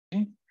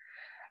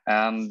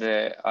And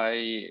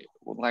I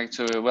would like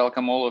to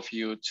welcome all of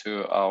you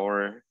to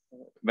our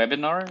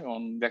webinar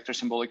on vector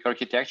symbolic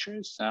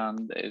architectures.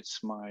 And it's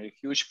my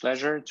huge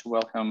pleasure to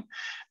welcome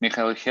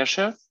Michael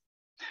Hersche,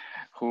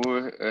 who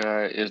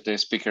is the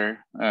speaker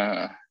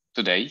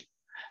today.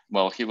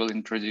 Well, he will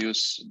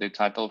introduce the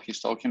title of his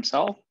talk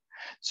himself.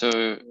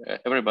 So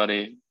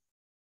everybody,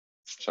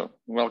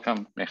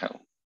 welcome,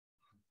 Michael.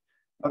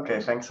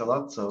 Okay, thanks a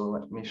lot. So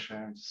let me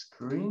share the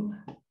screen.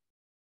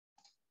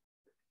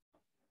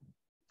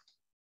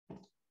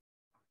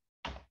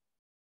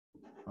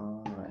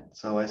 All right,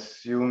 so I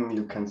assume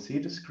you can see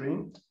the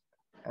screen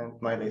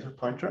and my laser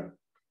pointer?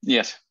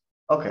 Yes.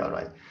 Okay, all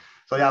right.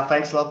 So yeah,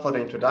 thanks a lot for the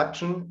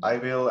introduction. I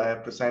will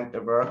present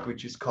a work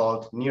which is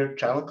called Near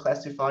Channel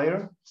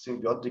Classifier,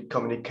 Symbiotic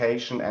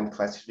Communication and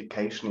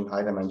Classification in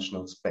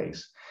High-Dimensional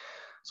Space.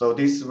 So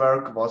this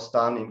work was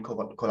done in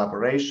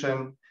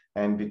collaboration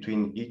and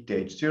between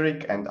ETH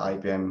Zurich and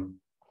IBM,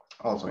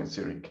 also in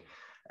Zurich,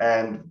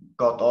 and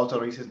got also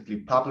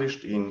recently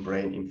published in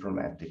Brain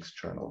Informatics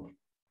Journal.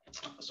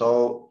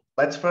 So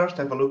let's first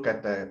have a look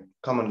at the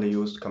commonly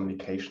used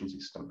communication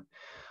system.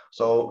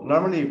 So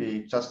normally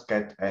we just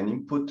get an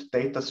input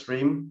data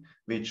stream,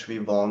 which we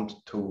want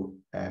to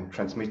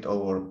transmit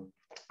over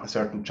a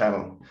certain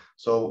channel.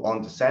 So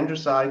on the sender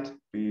side,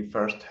 we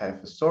first have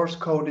a source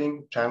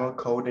coding, channel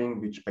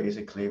coding, which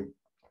basically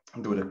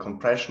do the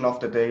compression of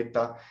the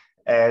data,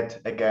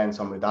 add again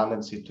some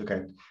redundancy to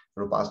get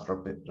robust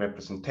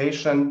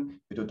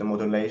representation. We do the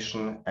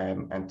modulation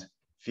and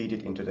feed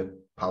it into the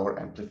power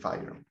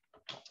amplifier.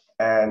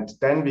 And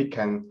then we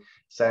can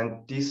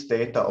send this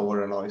data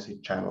over a noisy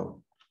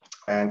channel.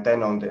 And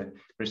then on the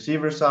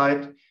receiver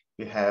side,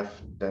 we have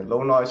the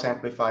low noise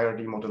amplifier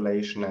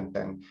demodulation and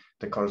then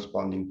the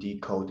corresponding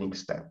decoding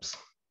steps.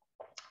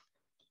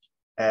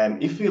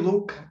 If we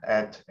look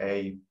at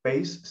a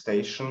base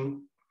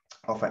station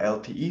of a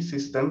LTE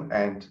system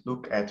and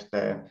look at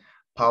the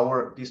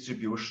power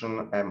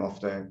distribution of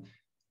the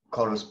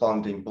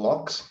corresponding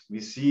blocks, we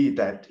see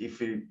that if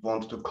we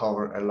want to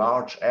cover a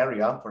large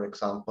area, for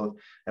example,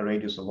 a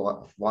radius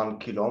of 1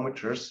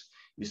 kilometer,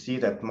 we see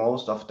that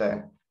most of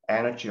the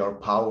energy or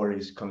power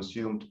is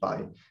consumed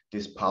by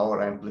this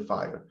power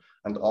amplifier,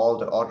 and all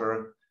the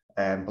other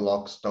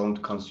blocks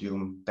don't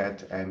consume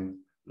that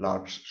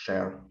large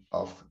share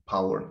of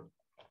power.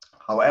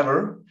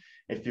 However,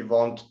 if you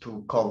want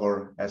to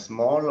cover a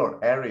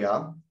smaller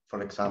area,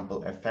 for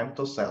example, a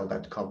femtocell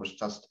that covers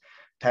just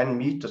 10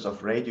 meters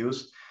of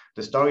radius,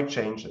 the story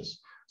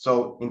changes.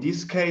 So in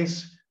this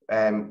case,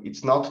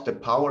 it's not the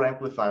power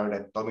amplifier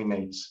that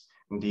dominates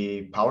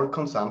the power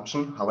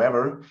consumption.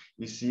 However,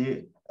 we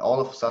see all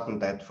of a sudden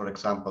that, for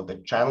example,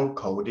 the channel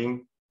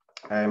coding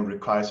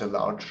requires a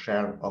large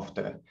share of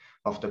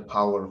the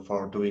power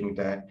for doing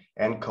the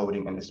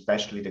encoding and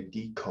especially the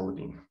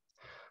decoding.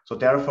 So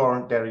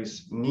therefore, there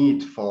is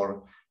need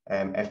for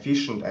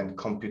efficient and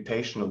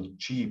computationally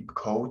cheap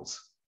codes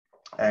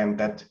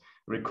that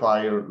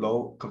require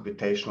low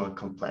computational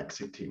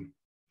complexity.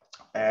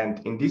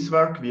 And in this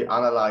work, we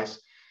analyze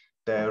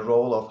the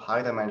role of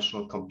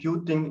high-dimensional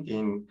computing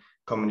in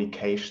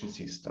communication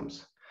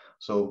systems.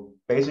 So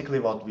basically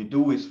what we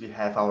do is we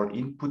have our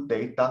input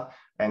data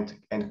and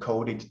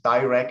encode it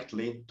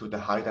directly to the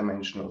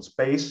high-dimensional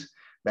space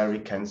where we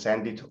can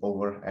send it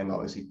over a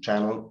noisy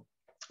channel,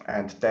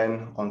 and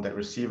then on the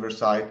receiver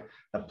side,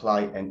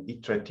 apply an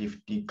iterative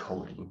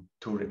decoding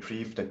to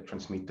retrieve the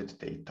transmitted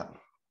data.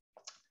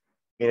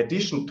 In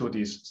addition to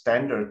this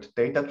standard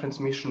data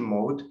transmission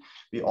mode,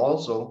 we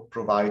also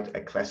provide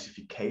a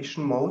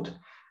classification mode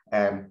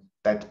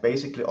that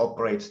basically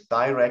operates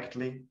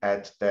directly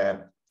at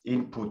the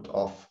input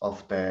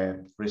of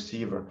the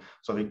receiver.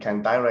 So we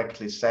can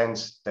directly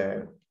sense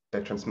the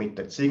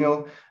transmitted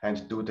signal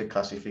and do the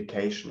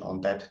classification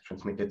on that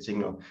transmitted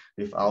signal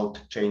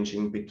without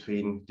changing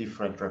between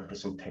different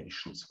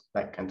representations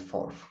back and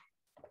forth.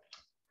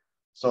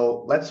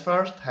 So let's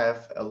first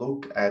have a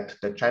look at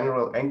the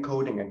general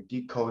encoding and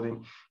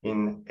decoding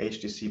in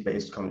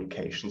HDC-based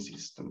communication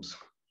systems.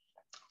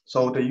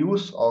 So the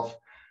use of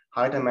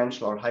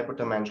high-dimensional or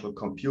hyperdimensional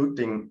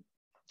computing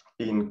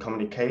in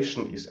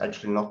communication is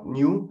actually not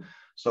new.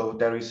 So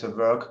there is a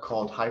work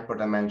called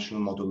hyperdimensional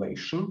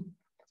modulation.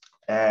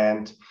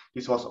 And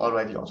this was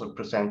already also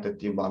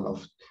presented in one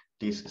of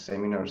these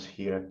seminars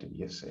here at the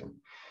VSA.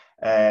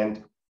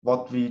 And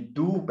what we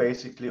do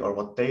basically, or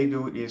what they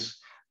do, is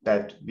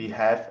that we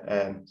have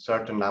a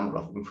certain number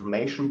of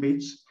information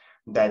bits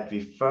that we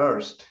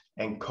first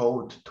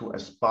encode to a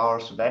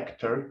sparse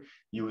vector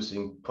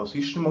using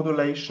position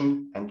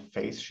modulation and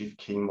phase shift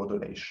keying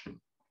modulation.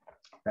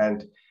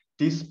 And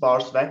this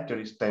sparse vector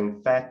is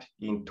then fed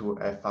into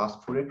a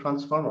fast Fourier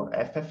transform, or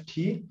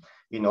FFT,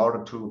 in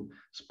order to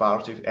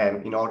sparse it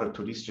and in order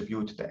to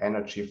distribute the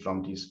energy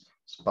from this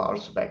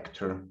sparse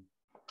vector.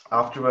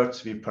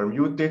 Afterwards, we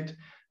permute it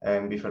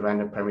with a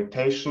random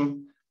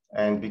permutation,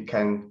 and we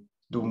can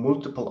do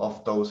multiple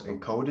of those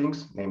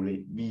encodings,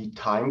 namely V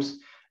times,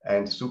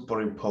 and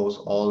superimpose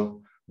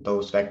all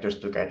those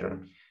vectors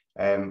together.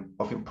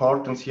 Of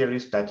importance here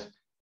is that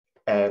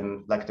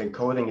like the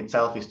encoding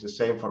itself is the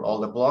same for all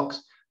the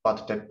blocks,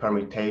 but the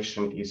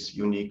permutation is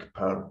unique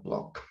per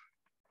block.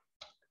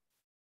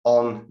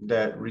 On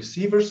the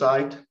receiver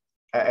side,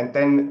 and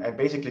then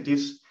basically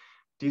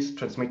this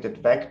transmitted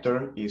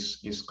vector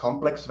is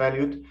complex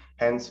valued,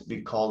 hence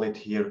we call it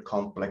here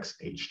complex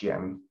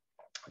HDM.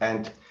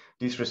 And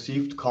this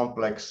received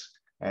complex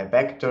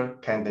vector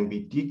can then be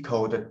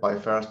decoded by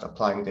first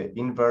applying the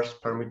inverse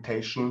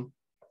permutation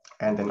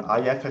and an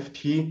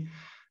IFFT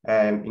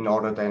in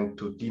order then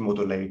to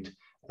demodulate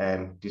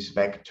this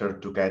vector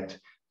to get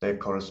the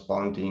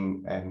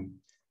corresponding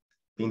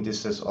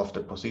indices of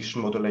the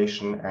position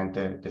modulation and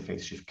the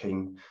phase shift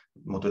keying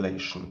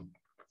modulation.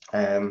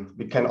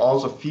 We can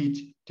also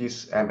feed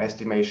this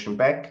estimation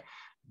back,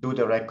 do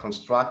the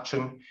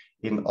reconstruction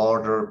in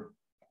order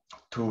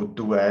to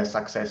do a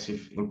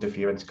successive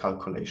interference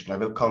calculation. I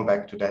will come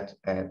back to that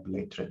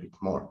later a bit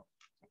more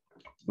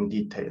in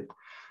detail.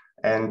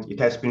 And it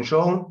has been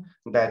shown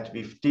that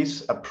with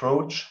this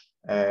approach,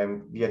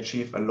 we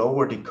achieve a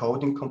lower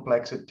decoding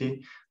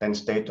complexity than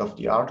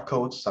state-of-the-art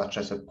codes, such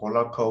as a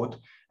polar code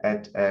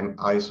at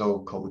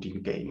ISO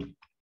coding gain.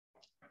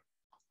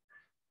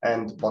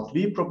 And what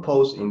we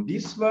propose in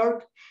this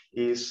work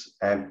is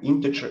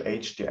integer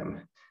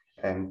HDM.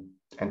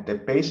 And the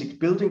basic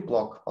building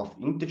block of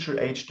integer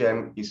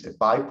HDM is a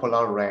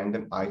bipolar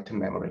random item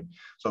memory.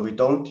 So we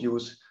don't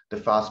use the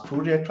fast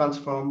Fourier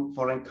transform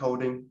for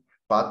encoding,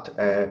 but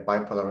a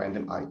bipolar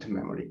random item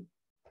memory.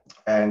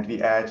 And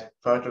we add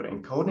further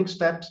encoding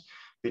steps,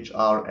 which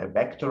are a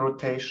vector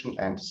rotation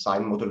and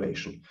sign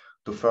modulation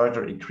to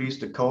further increase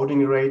the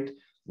coding rate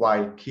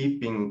while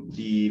keeping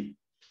the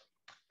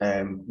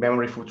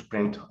memory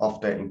footprint of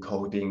the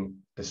encoding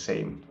the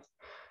same.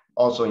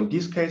 Also, in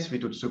this case, we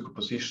do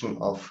superposition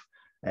of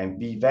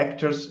V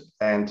vectors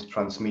and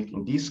transmit,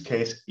 in this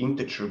case,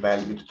 integer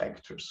valued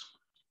vectors.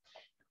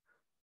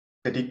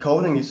 The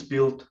decoding is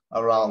built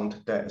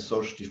around the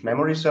associative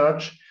memory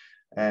search,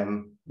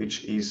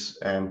 which is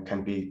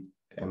can be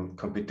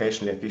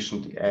computationally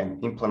efficiently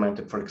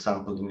implemented, for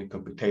example, in the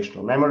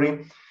computational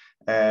memory.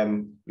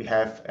 We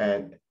have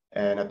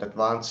an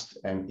advanced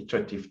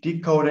iterative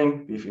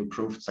decoding with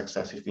improved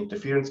successive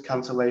interference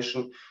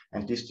cancellation,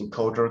 and this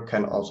decoder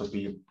can also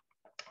be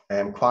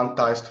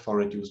quantized for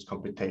reduced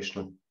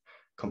computational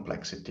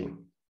complexity.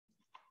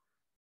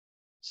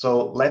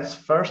 So let's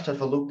first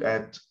have a look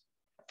at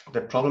the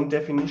problem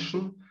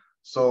definition.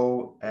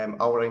 So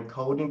our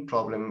encoding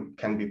problem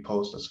can be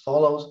posed as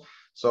follows.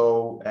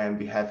 So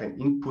we have an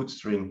input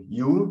string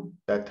U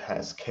that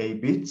has k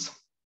bits,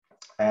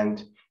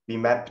 and we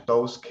map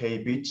those k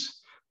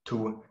bits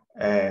to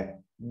a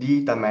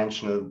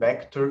d-dimensional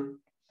vector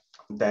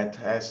that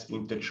has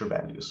integer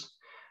values.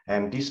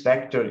 And this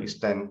vector is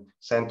then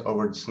sent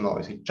over this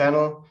noisy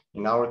channel.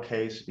 In our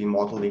case, we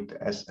model it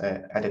as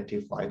an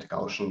additive white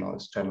Gaussian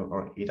noise channel,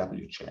 or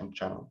AWGN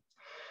channel.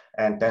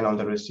 And then on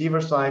the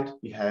receiver side,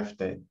 we have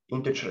the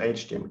integer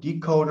HDM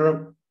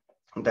decoder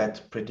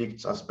that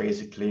predicts us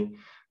basically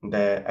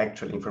the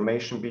actual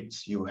information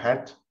bits you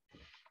had.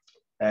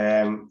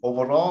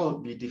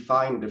 Overall, we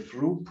define the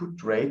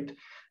throughput rate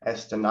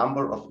as the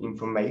number of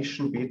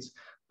information bits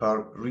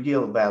per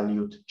real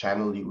valued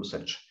channel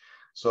usage.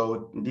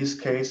 So in this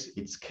case,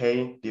 it's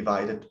K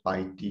divided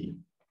by D.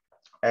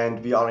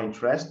 And we are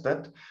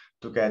interested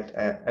to get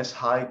as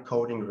high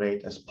coding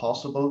rate as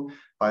possible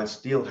while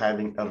still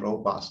having a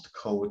robust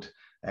code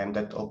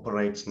that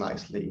operates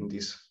nicely in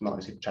this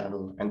noisy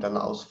channel and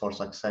allows for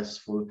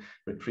successful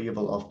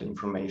retrieval of the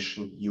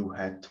information you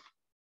had.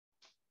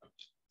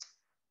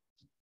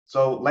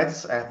 So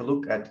let's have a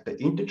look at the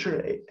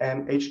integer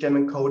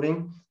HDM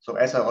encoding. So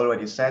as I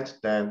already said,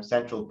 the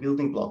central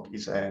building block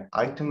is an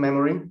item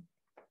memory.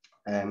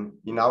 In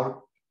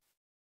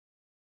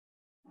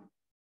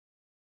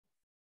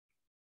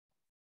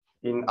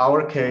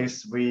our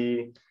case,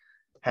 we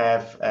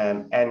have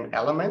n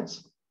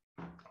elements,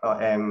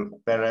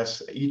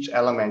 whereas each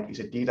element is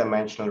a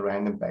d-dimensional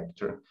random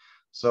vector.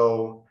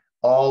 So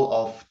all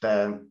of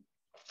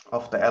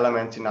the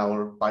elements in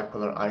our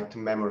bipolar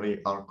item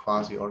memory are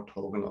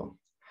quasi-orthogonal.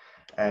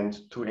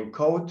 And to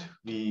encode,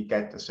 we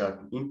get a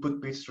certain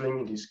input bit string.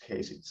 In this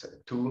case, it's a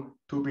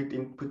 2-bit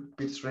input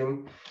bit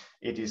string.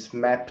 It is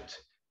mapped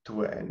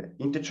to an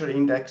integer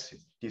index, in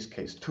this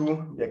case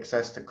 2. We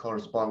access the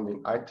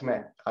corresponding item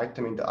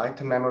in the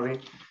item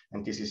memory,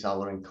 and this is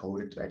our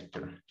encoded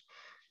vector.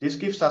 This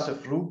gives us a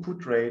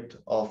throughput rate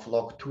of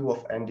log 2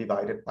 of n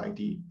divided by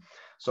d.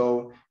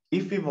 So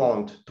if we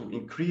want to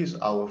increase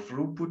our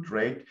throughput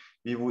rate,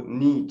 we would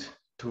need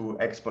to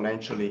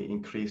exponentially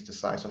increase the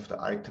size of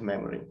the item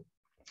memory.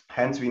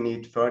 Hence, we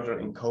need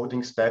further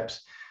encoding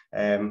steps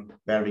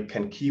where we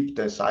can keep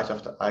the size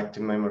of the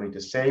item memory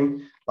the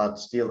same, but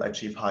still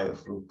achieve higher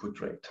throughput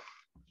rate.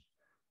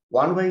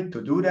 One way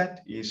to do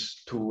that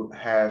is to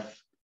have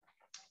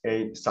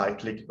a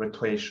cyclic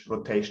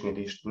rotation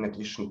in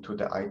addition to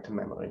the item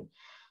memory.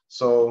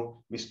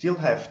 So we still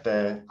have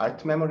the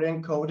item memory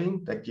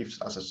encoding that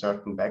gives us a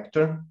certain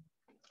vector,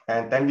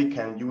 and then we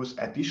can use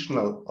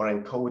additional or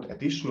encode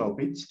additional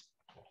bits.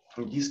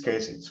 In this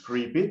case, it's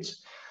 3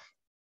 bits.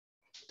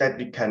 that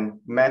we can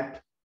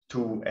map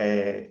to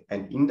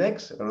an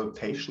index, a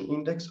rotation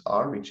index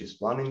R, which is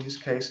 1 in this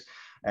case,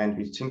 and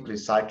we simply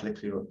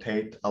cyclically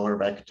rotate our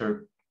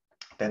vector.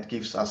 That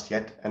gives us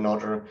yet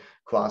another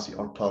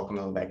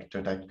quasi-orthogonal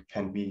vector that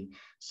can be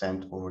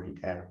sent over the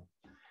air.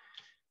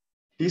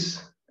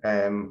 This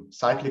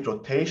cyclic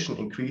rotation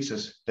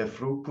increases the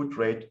throughput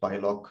rate by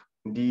log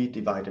d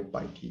divided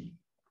by t.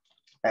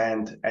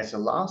 And as a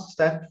last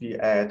step, we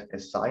add a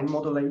sign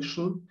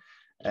modulation.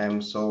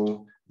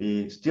 So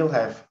we still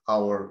have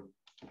our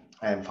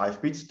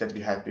 5 bits that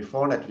we had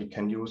before that we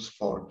can use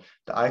for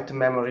the item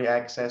memory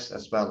access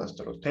as well as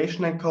the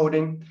rotation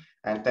encoding.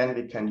 And then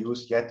we can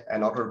use yet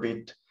another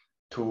bit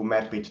to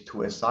map it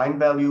to a sign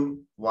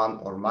value, 1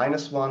 or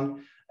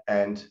 -1,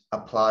 and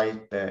apply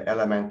the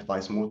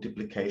element-wise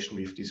multiplication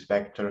with this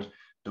vector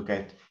to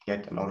get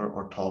yet another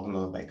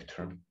orthogonal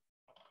vector.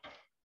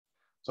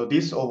 So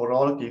this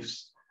overall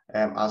gives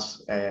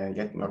us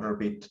yet another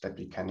bit that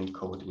we can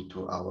encode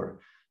into our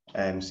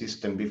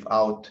system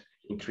without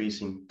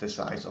increasing the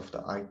size of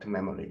the item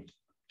memory.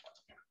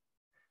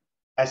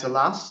 As a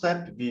last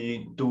step,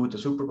 we do the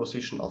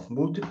superposition of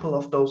multiple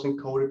of those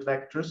encoded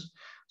vectors.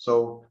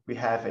 So we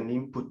have an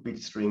input bit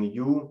string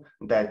u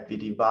that we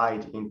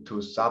divide into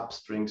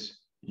substrings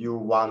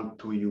u1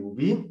 to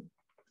uv.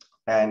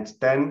 And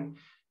then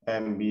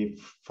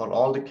for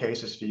all the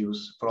cases we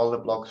use, for all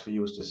the blocks, we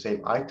use the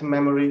same item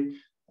memory,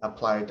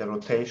 apply the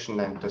rotation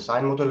and the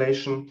sign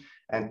modulation,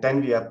 and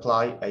then we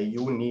apply a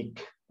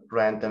unique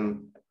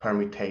random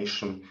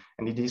permutation.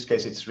 And in this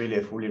case, it's really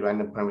a fully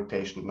random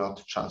permutation,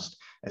 not just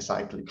a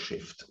cyclic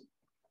shift.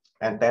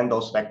 And then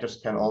those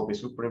vectors can all be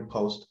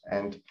superimposed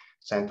and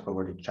sent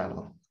over the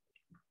channel.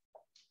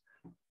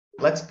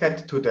 Let's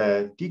get to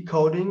the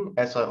decoding.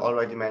 As I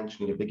already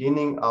mentioned in the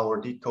beginning, our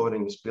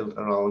decoding is built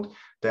around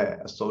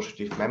the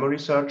associative memory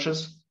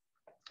searches.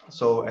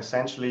 So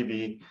essentially,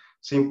 we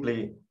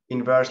simply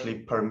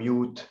inversely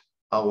permute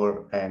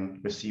our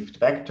received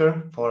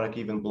vector for a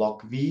given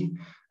block V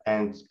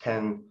and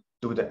can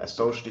do the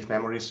associative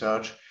memory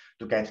search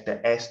to get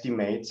the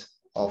estimates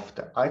of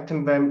the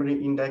item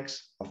memory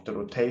index, of the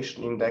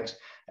rotation index,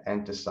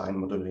 and the sign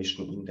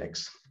modulation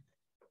index.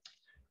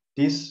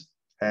 This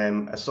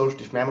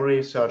associative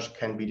memory search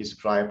can be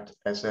described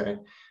as a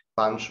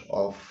bunch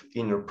of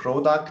inner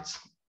products.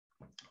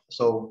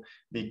 So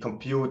we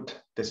compute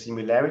the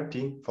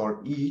similarity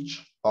for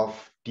each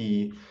of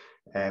the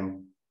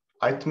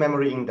item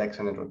memory index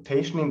and the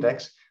rotation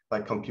index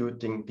by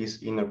computing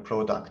this inner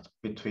product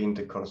between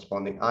the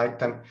corresponding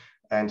item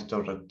and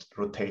the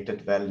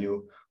rotated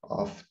value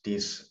of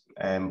this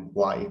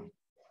y.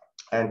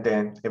 And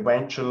the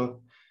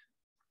eventual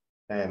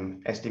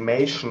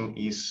estimation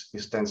is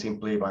then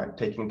simply by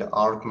taking the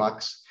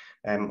argmax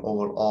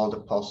over all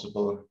the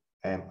possible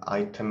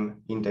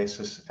item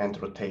indices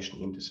and rotation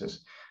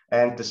indices.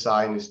 And the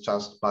sign is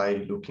just by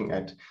looking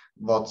at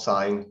what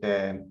sign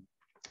the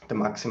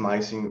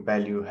maximizing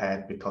value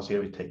had, because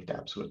here we take the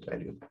absolute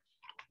value.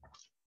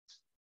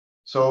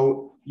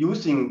 So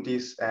using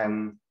these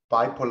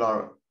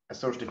bipolar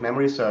associative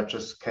memory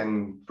searches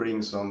can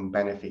bring some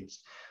benefits.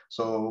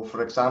 So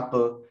for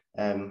example,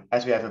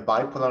 as we have a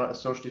bipolar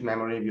associative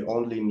memory, we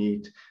only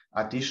need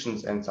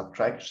additions and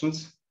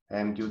subtractions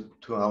due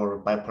to our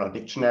bipolar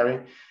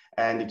dictionary.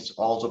 And it's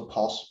also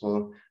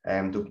possible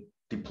to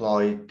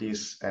deploy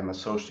this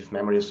associative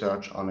memory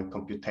search on a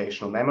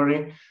computational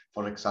memory,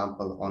 for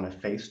example, on a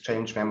phase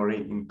change memory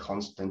in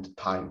constant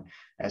time,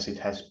 as it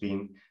has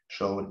been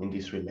shown in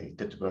this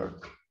related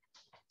work.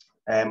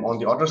 On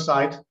the other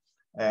side,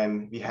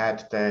 we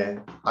had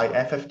the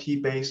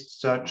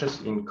IFFT-based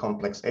searches in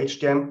complex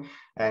HDM,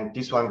 and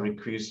this one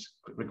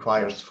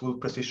requires full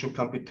precision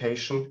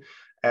computation,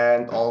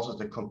 and also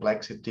the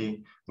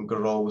complexity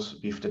grows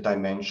with the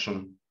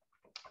dimension.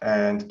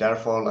 And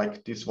therefore,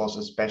 like, this was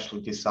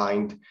especially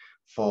designed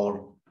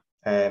for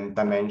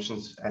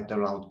dimensions at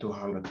around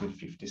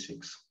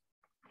 256,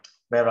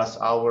 whereas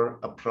our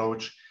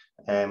approach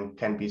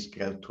can be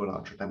scaled to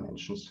larger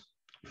dimensions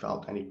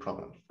without any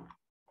problem.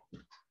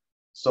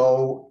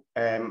 So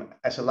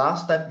as a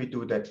last step, we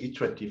do the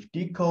iterative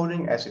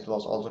decoding, as it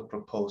was also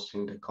proposed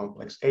in the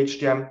complex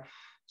HDM.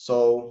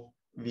 So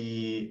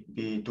we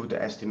do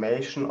the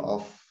estimation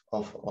of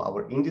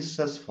our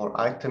indices for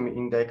item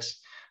index,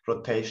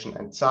 rotation,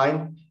 and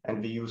sign,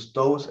 and we use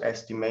those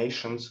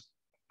estimations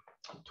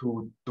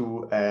to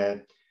do a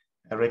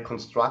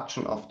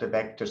reconstruction of the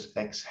vectors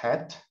x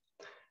hat,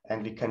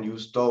 and we can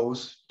use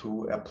those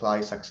to apply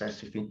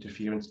successive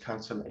interference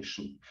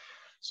cancellation.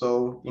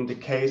 So in the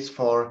case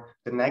for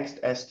the next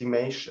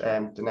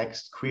estimation, the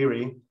next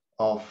query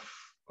of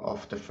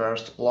the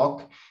first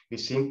block, we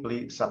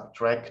simply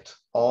subtract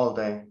all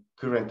the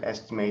current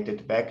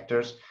estimated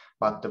vectors,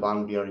 but the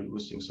one we are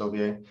using. So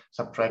we're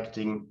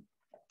subtracting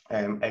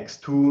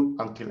x2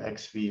 until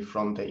xv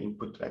from the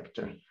input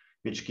vector,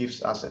 which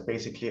gives us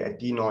basically a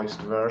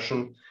denoised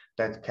version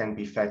that can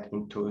be fed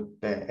into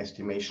the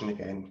estimation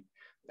again.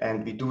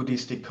 And we do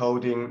this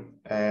decoding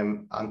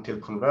until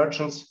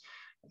convergence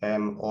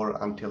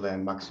or until a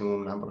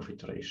maximum number of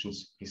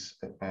iterations is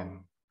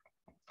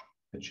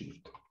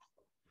achieved.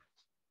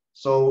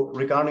 So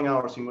regarding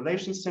our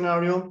simulation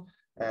scenario,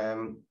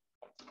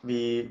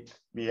 we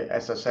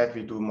as I said,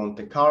 we do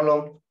Monte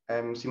Carlo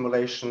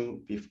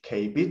simulation with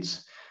k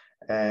bits,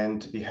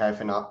 and we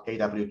have an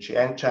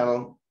AWGN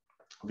channel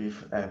with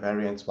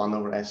variance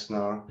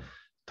 1/SNR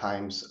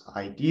times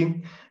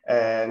ID,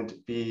 and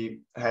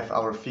we have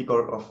our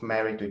figure of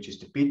merit, which is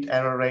the bit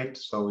error rate.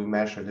 So we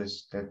measure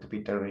the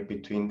bit error rate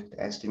between the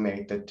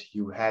estimated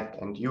U hat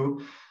and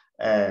U,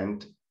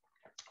 and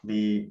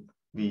we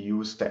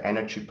use the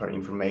energy per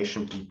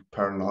information bit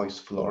per noise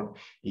floor,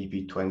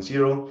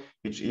 EB20,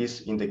 which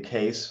is, in the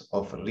case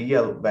of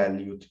real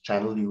valued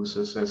channel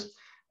uses,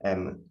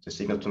 the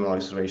signal to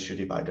noise ratio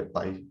divided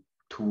by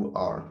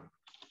 2R.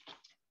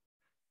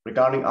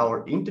 Regarding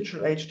our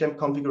integer HDM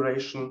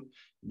configuration,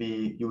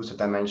 we use a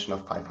dimension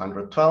of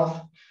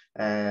 512.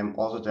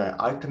 Also, the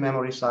item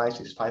memory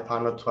size is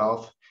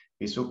 512.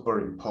 We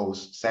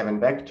superimpose 7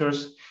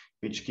 vectors,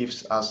 which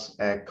gives us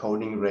a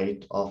coding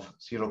rate of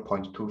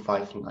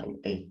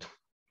 0.2598.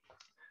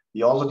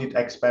 We also did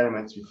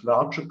experiments with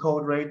larger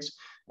code rates,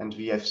 and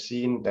we have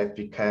seen that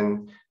we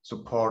can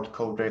support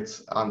code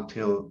rates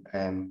until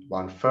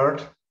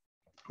 1/3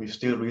 with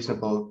still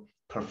reasonable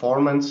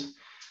performance.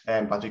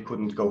 But we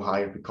couldn't go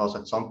higher because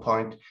at some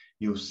point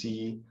you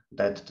see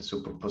that the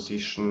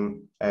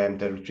superposition and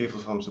the retrieval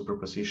from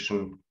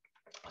superposition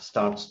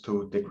starts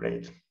to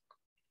degrade.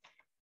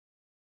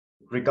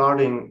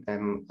 Regarding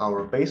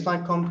our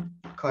baseline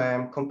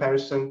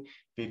comparison,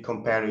 we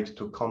compare it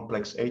to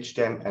complex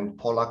HDM and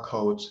Polar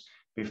codes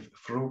with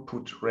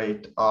throughput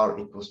rate R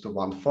equals to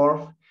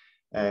 1/4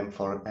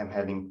 for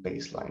having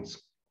baselines.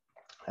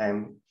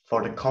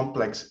 For the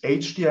complex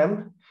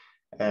HDM,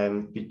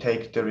 we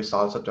take the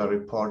results that are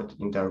reported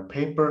in their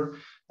paper.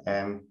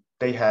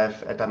 They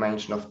have a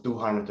dimension of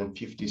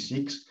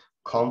 256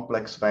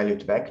 complex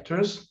valued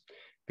vectors,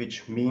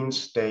 which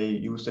means they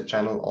use the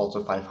channel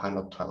also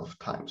 512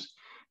 times.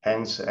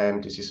 Hence,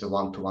 this is a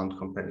one-to-one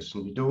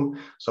comparison we do.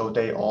 So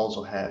they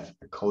also have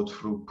a code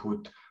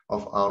throughput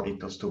of R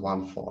equals to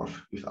 1/4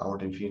 with our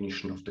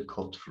definition of the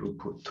code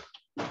throughput.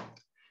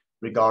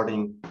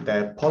 Regarding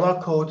the Polar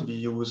code, we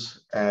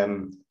use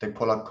the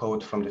Polar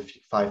code from the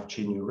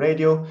 5G new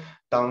radio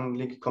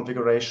downlink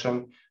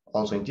configuration.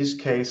 Also in this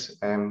case,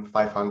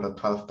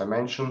 512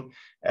 dimension,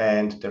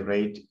 and the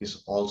rate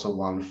is also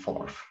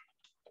 1/4.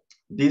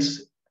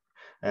 This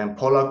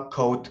Polar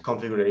code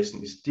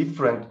configuration is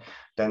different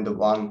than the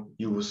one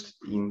used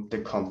in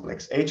the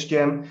complex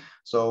HDM.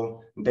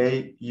 So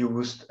they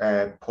used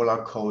a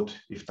Polar code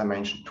with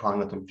dimension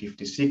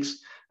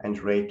 256 and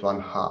rate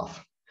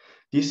 1/2.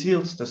 This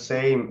yields the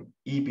same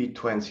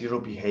EB20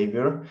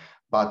 behavior,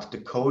 but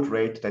the code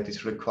rate that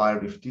is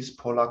required with this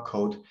Polar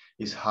code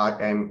is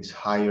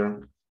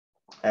higher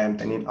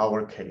than in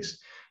our case.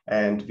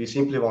 And we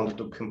simply wanted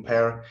to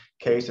compare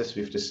cases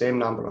with the same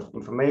number of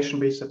information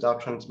bits that are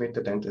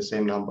transmitted and the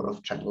same number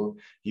of channel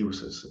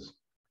uses.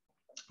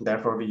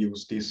 Therefore, we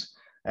use this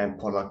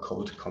Polar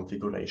code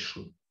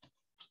configuration.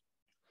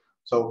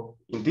 So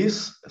in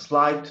this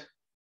slide,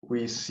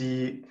 we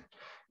see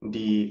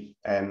the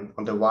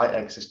on the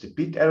y-axis the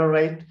bit error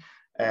rate,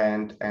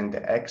 and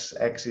the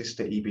x-axis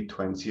the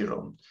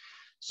EB20.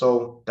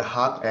 So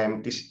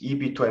this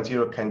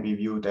EB20 can be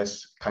viewed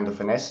as kind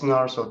of an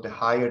SNR. So the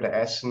higher the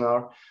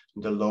SNR,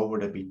 the lower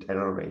the bit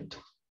error rate.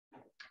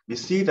 We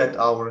see that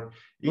our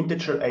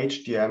integer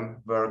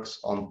HDM works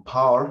on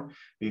par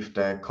with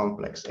the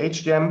complex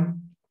HDM,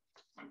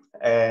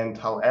 and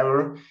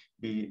however,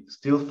 we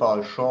still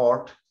fall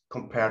short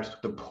compared to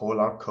the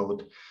Polar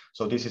code.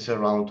 So this is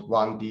around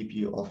 1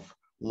 dB of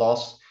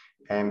loss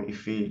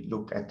if we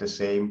look at the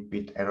same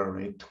bit error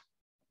rate.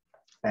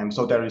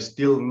 So there is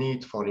still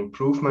need for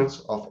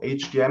improvements of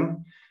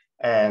HDM,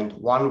 and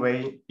one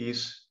way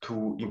is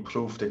to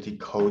improve the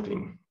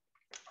decoding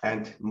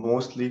and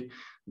mostly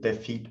the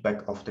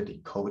feedback of the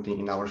decoding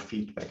in our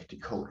feedback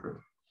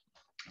decoder.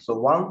 So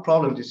one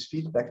problem this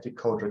feedback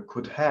decoder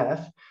could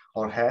have,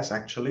 or has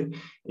actually,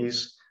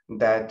 is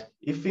that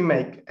if we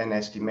make an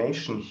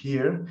estimation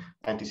here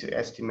and this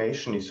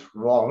estimation is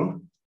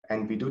wrong,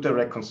 and we do the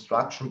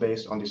reconstruction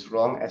based on this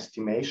wrong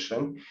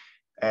estimation,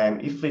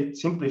 if we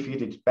simply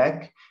feed it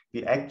back,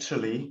 we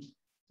actually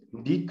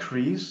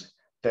decrease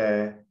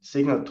the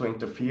signal to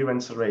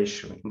interference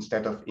ratio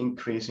instead of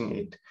increasing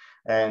it.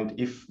 And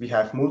if we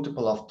have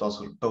multiple of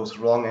those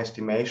wrong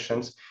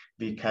estimations,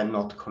 we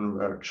cannot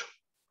converge.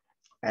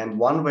 And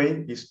one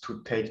way is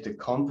to take the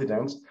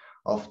confidence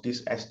of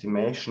this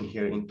estimation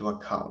here into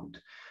account.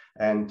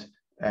 And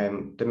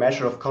the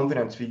measure of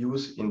confidence we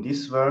use in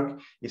this work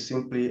is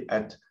simply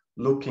at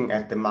looking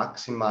at the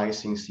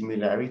maximizing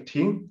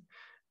similarity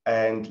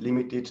and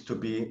limit it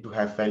to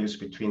have values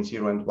between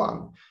 0 and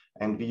 1.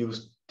 And we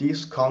use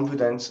this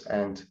confidence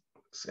and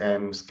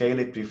scale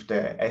it with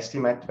the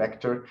estimate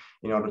vector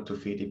in order to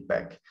feed it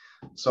back.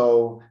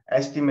 So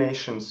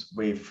estimations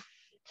with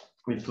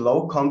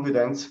low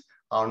confidence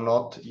are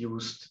not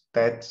used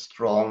that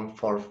strong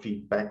for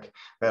feedback,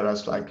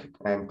 whereas like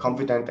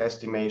confident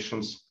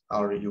estimations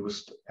are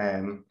used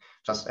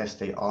just as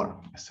they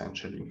are,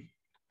 essentially.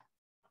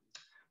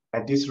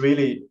 And this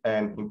really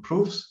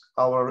improves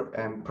our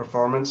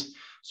performance.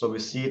 So we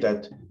see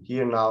that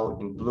here now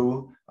in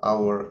blue,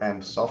 our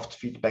soft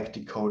feedback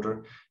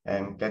decoder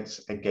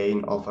gets a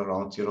gain of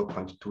around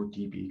 0.2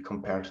 dB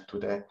compared to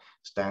the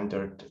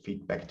standard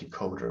feedback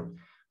decoder.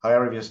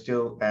 However, we are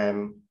still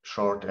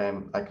short,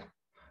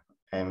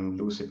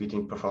 lose a bit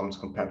in performance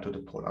compared to the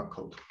polar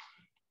code.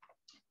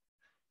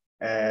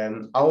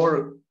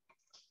 Our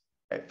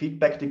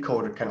feedback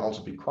decoder can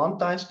also be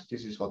quantized.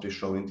 This is what we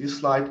show in this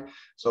slide.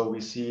 So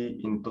we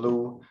see in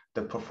blue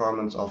the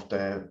performance of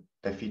the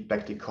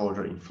feedback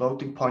decoder in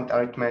floating point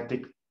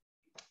arithmetic.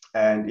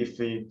 And if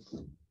we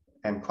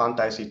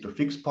quantize it to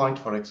fixed point,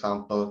 for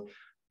example,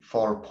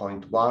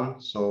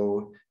 4.1,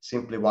 so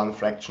simply one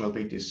fractional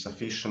bit is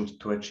sufficient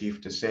to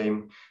achieve the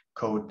same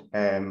code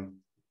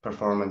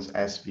performance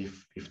as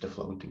with the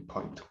floating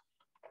point.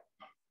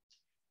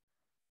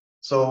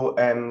 So,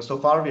 so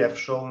far we have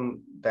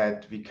shown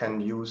that we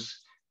can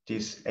use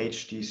this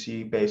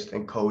HDC-based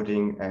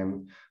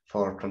encoding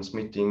for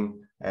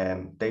transmitting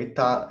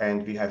data,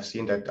 and we have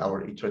seen that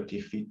our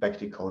iterative feedback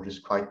decoder is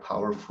quite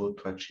powerful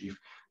to achieve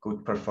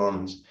good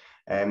performance.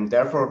 And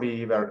therefore,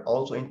 we were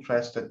also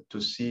interested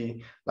to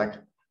see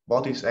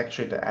what is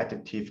actually the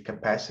additive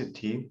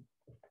capacity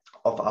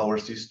of our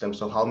system.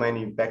 So how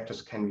many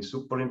vectors can we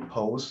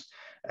superimpose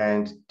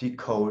and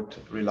decode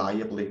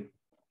reliably?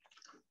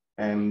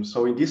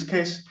 So in this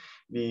case,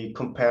 we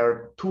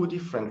compare two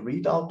different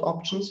readout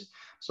options.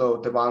 So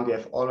the one we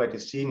have already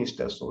seen is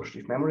the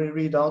associative memory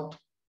readout.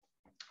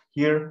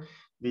 Here,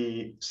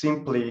 we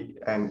simply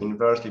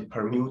inversely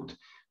permute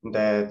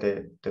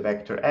the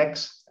vector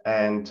x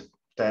and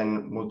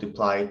then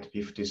multiply it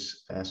with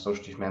this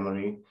associative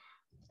memory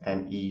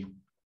E,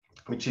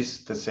 which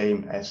is the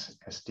same as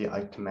the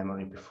item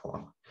memory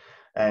before.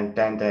 And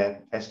then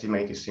the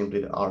estimate is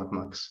simply the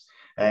argmax.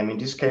 In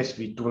this case,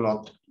 we do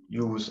not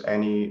use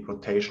any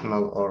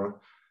rotational or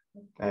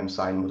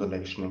sign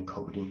modulation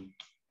encoding.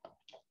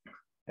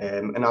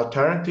 An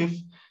alternative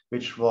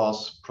which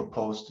was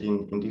proposed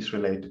in this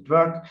related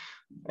work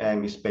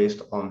is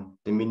based on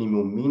the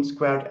minimum mean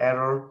squared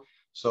error.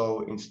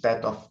 So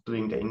instead of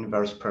doing the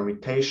inverse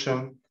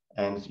permutation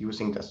and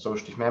using the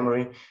associative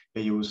memory,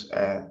 we use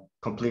a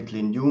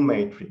completely new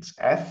matrix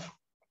F.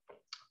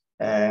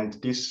 And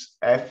this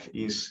F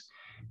is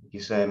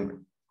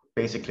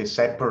basically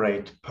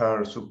separate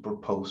per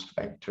superposed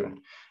vector.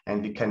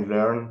 And we can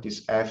learn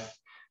this F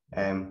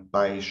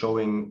by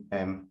showing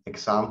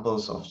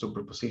examples of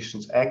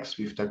superpositions X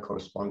with their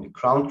corresponding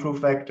ground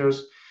truth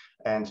vectors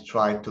and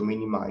try to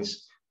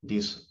minimize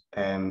this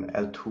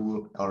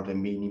L2 or the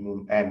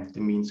minimum and the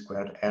mean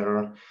squared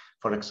error,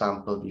 for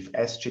example, with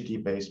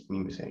SGD-based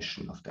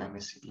minimization of the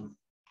MSE.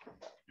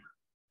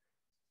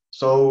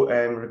 So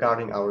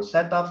regarding our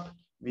setup,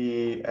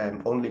 we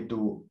only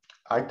do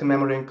item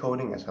memory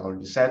encoding, as I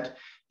already said.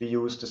 We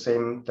use the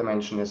same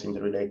dimension as in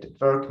the related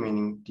work,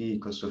 meaning D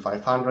equals to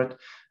 500,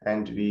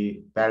 and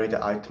we vary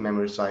the item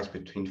memory size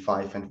between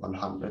 5 and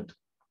 100.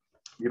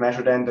 We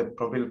measure then the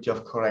probability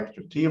of correct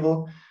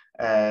retrieval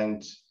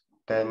and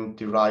then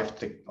derive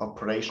the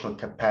operational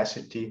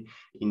capacity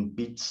in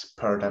bits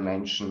per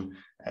dimension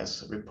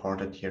as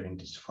reported here in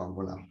this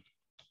formula.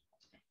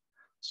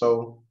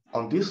 So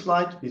on this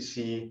slide, we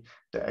see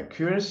the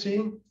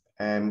accuracy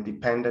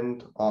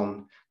dependent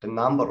on the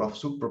number of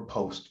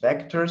superposed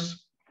vectors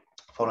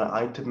for an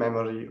item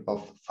memory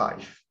of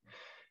 5.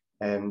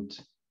 And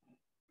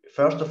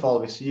first of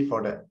all, we see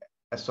for the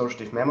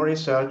associative memory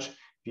search,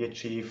 we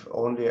achieve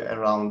only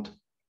around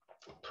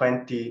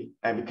 20,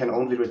 and we can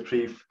only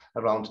retrieve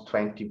around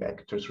 20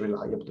 vectors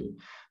reliably.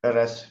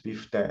 Whereas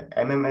with the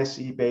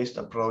MMSE-based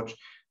approach,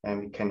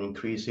 we can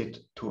increase it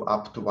to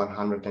up to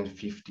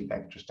 150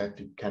 vectors that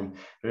we can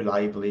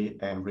reliably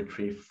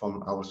retrieve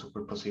from our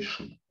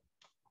superposition.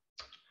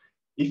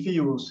 If we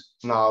use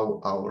now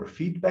our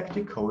feedback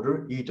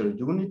decoder, either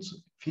units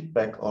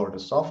feedback or the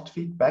soft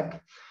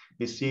feedback,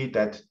 we see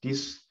that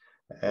this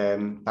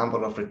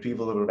number of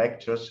retrievable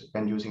vectors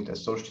when using the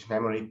associative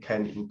memory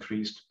can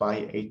increase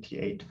by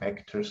 88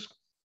 vectors.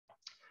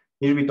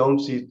 Here we don't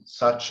see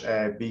such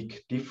a big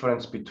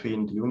difference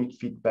between the unit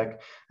feedback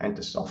and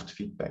the soft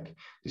feedback.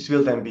 This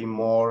will then be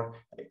more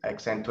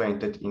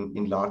accentuated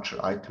in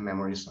larger item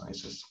memory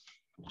sizes.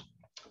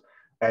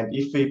 And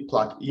if we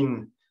plug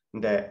in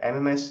the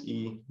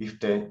MMSE with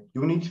the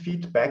unit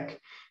feedback,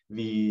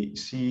 we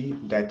see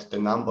that the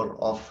number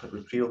of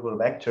retrievable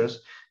vectors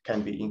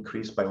can be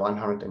increased by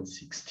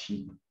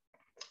 116.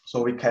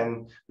 So we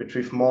can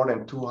retrieve more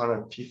than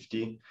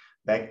 250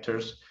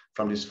 vectors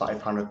from this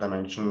 500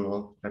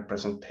 dimensional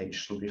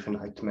representation with an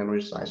item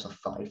memory size of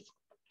 5.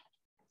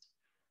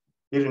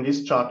 Here in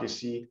this chart, we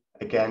see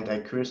again the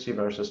accuracy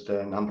versus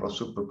the number of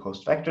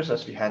superposed vectors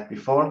as we had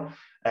before.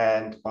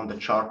 And on the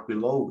chart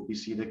below, we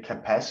see the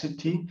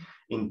capacity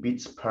in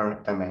bits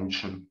per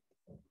dimension.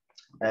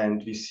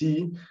 And we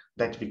see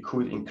that we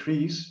could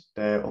increase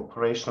the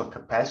operational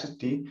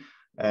capacity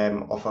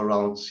of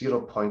around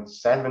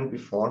 0.7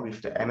 before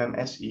with the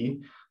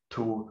MMSE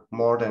to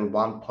more than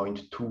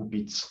 1.2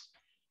 bits.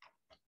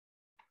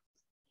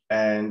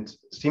 And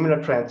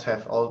similar trends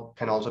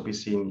can also be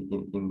seen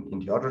in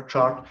the other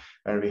chart,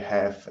 where we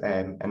have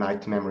an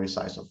item memory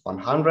size of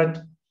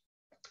 100.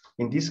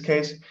 In this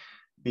case,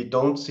 we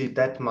don't see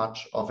that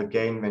much of a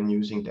gain when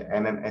using the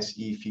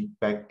MMSE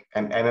feedback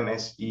and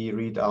MMSE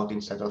readout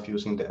instead of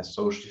using the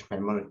associative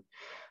memory.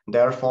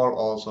 Therefore,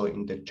 also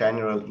in the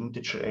general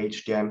integer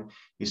HDM,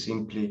 we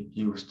simply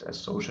used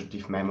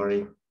associative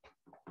memory.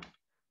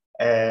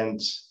 And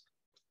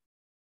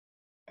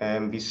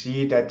we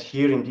see that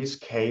here in this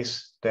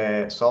case,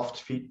 the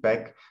soft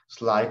feedback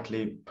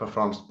slightly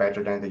performs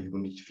better than the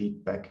unit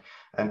feedback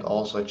and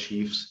also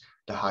achieves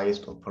the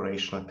highest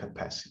operational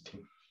capacity.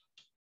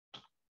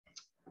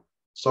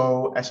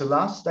 So as a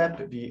last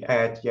step, we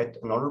add yet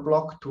another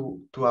block to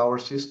our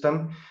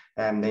system,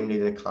 namely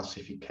the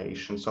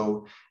classification.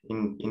 So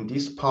in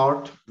this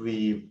part,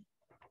 we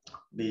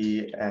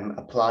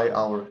apply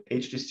our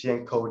HDC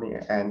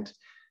encoding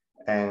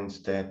and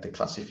the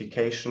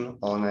classification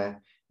on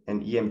an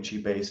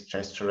EMG-based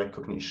gesture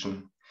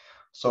recognition.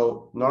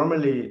 So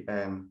normally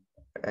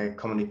a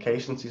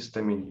communication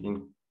system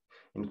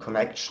in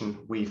connection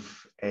with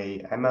a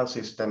ML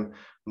system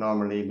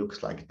normally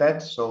looks like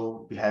that.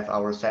 So we have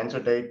our sensor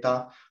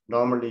data.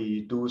 Normally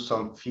you do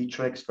some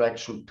feature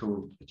extraction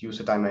to reduce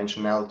the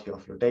dimensionality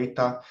of your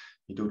data.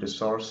 You do the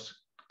source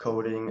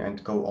coding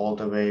and go all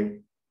the way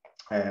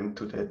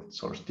to the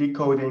source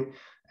decoding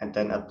and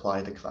then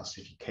apply the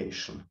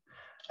classification.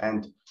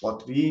 And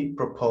what we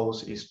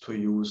propose is to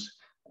use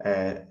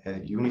a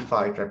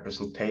unified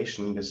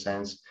representation in the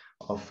sense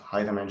of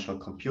high dimensional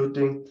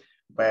computing,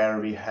 where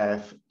we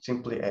have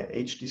simply a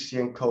HDC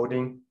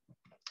encoding,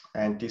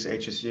 and this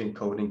HDC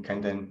encoding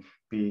can then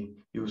be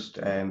used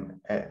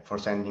for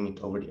sending it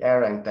over the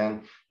air and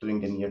then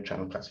doing the near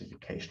channel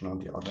classification on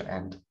the other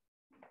end.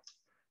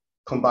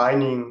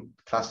 Combining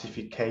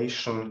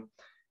classification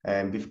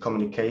with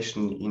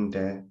communication in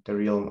the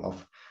realm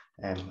of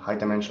high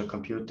dimensional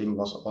computing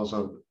was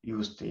also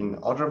used in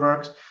other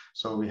works.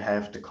 So we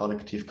have the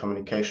collective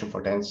communication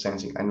for dense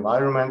sensing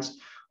environments,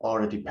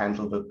 or a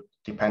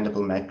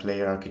dependable MAC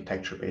layer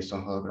architecture based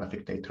on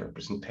holographic data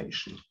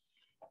representation.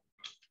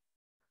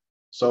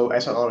 So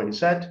as I already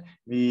said,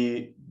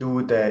 we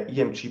do the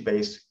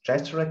EMG-based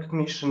gesture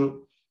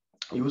recognition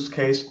use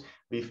case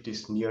with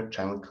this near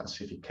channel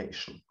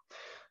classification.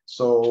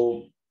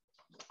 So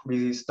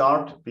we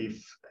start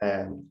with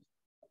an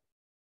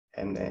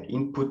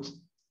input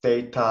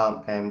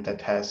data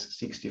that has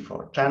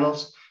 64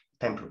 channels,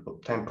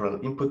 temporal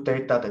input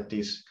data that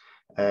is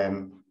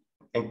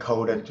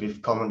encoded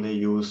with commonly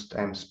used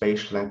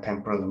spatial and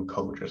temporal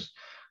encoders.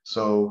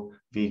 So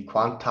we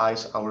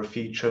quantize our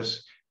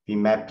features, we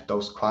map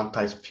those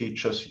quantized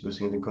features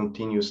using the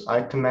continuous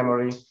item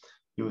memory,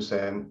 use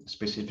a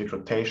specific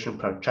rotation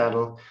per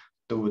channel,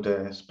 do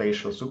the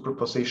spatial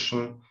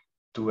superposition,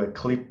 do a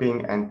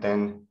clipping, and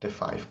then the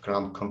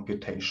 5-gram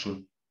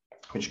computation,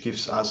 which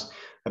gives us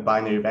a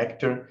binary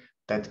vector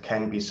that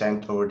can be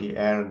sent over the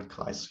air and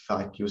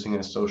classified using an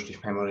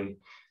associative memory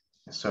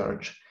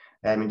search.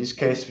 In this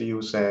case, we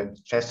use a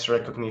gesture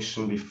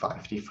recognition with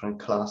 5 different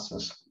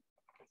classes.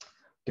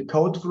 The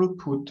code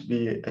throughput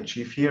we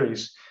achieve here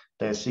is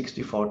the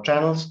 64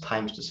 channels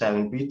times the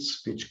 7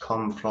 bits, which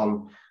come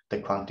from the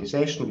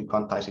quantization. We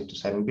quantize it to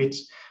 7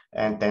 bits,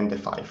 and then the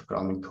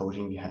 5-gram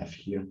encoding we have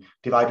here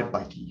divided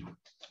by D.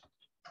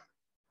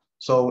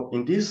 So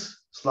in this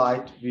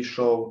slide, we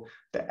show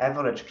the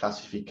average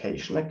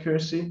classification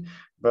accuracy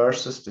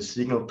versus the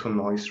signal to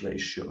noise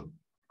ratio.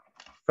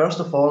 First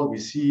of all, we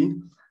see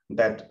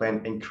that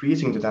when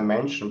increasing the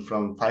dimension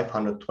from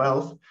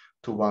 512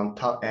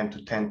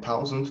 to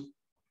 10,000,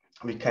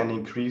 we can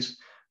increase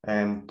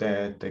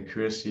the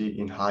accuracy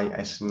in high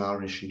SNR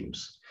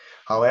regimes.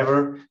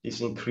 However, this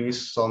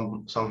increase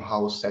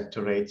somehow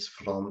saturates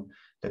from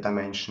the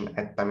dimension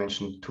at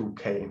dimension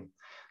 2K.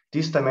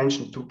 This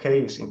dimension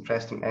 2K is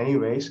interesting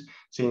anyways,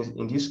 since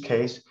in this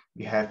case,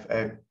 we have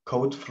a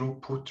code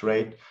throughput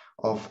rate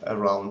of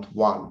around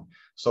 1.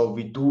 So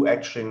we do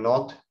actually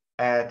not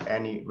add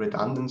any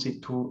redundancy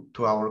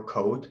to our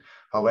code.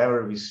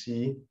 However, we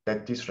see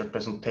that this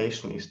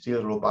representation is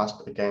still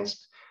robust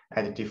against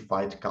additive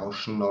white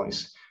Gaussian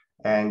noise.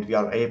 And we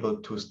are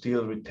able to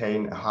still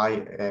retain a high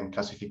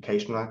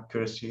classification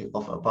accuracy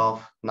of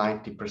above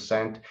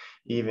 90%,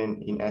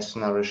 even in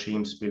SNR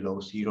regimes below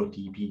 0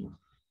 dB.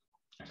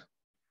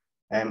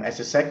 As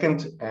a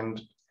second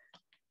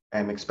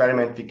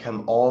experiment, we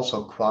can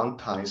also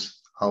quantize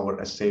our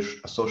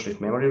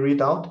associative memory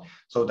readout.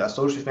 So the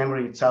associative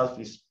memory itself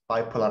is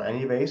bipolar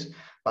anyways,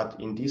 but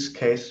in this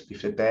case,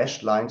 with the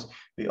dashed lines,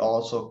 we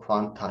also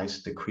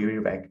quantize the query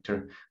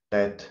vector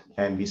that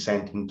we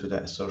send into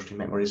the associative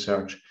memory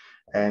search.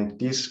 And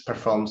this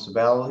performs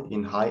well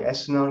in high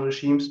SNR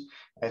regimes.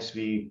 As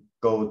we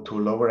go to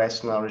lower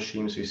SNR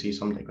regimes, we see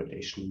some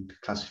degradation in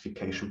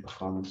classification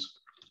performance.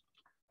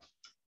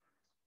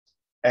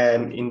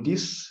 And in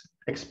this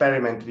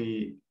experiment,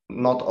 we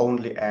not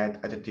only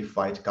add additive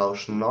white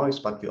Gaussian noise,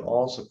 but we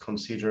also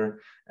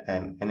consider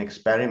an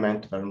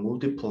experiment where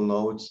multiple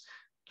nodes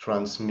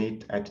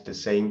transmit at the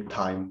same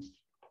time.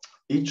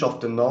 Each of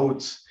the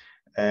nodes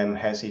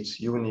has its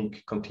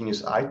unique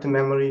continuous item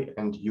memory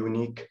and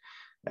unique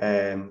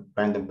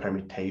random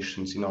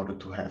permutations in order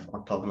to have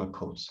orthogonal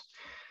codes.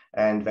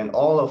 And when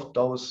all of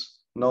those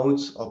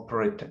nodes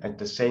operate at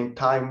the same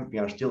time, we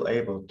are still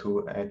able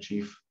to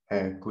achieve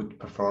good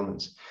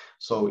performance.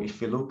 So if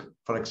we look,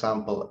 for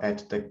example,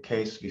 at the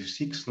case with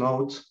 6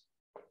 nodes,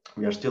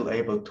 we are still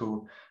able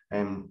to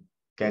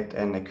get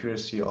an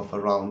accuracy of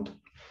around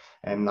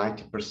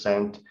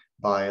 90%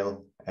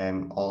 while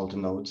all the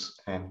nodes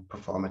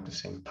perform at the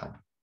same time.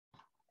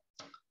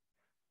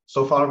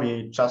 So far,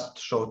 we just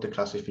showed the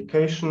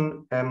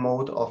classification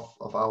mode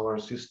of our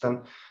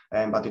system,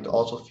 but it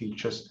also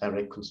features a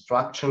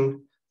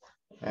reconstruction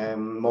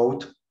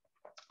mode.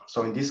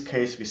 So in this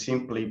case, we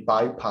simply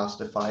bypass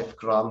the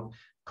 5-gram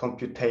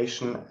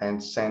computation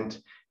and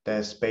send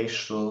the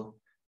spatial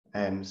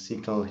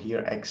signal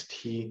here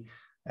xt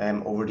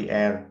over the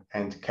air,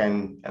 and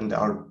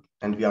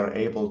we are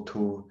able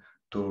to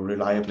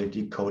reliably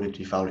decode it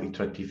with our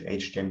iterative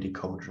HDM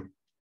decoder.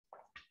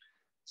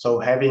 So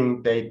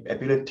having the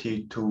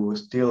ability to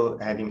still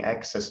having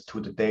access to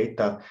the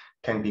data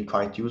can be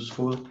quite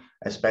useful,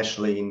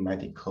 especially in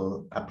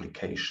medical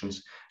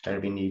applications where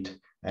we need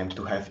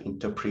to have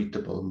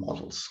interpretable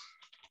models.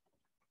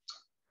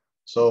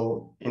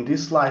 So in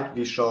this slide,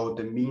 we show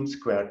the mean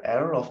squared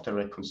error of the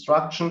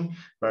reconstruction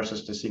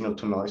versus the signal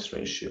to noise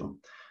ratio.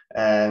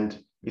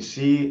 And we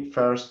see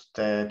first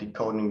the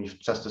decoding with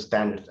just a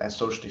standard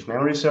associative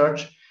memory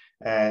search.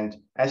 And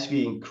as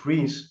we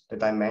increase the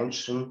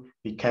dimension,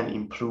 we can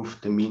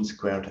improve the mean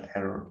squared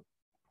error.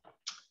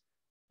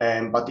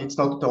 But it's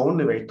not the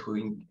only way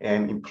to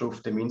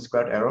improve the mean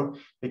squared error.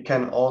 We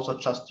can also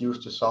just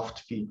use the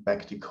soft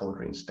feedback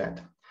decoder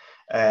instead.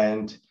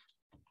 And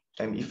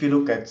if you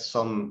look at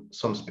some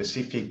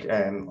specific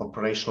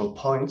operational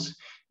points,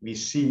 we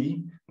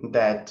see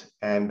that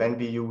when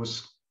we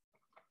use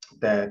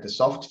the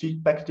soft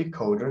feedback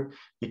decoder,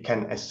 we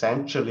can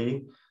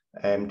essentially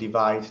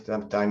divide the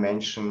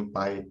dimension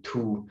by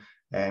 2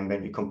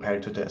 when we compare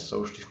to the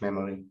associative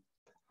memory.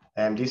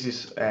 And this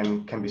is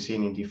can be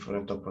seen in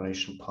different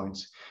operation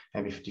points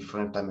and with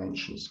different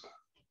dimensions.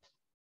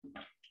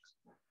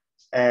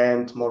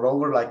 And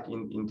moreover, like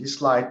in this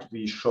slide,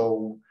 we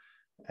show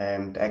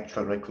the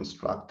actual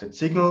reconstructed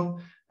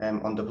signal.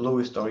 On the blue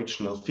is the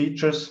original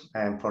features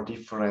for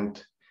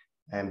different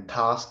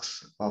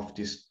tasks of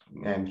this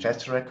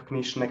gesture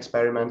recognition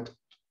experiment.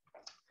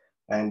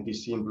 And we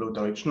see in blue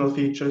the original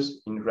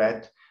features, in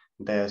red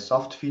the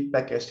soft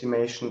feedback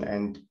estimation,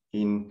 and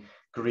in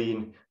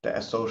green the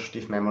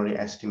associative memory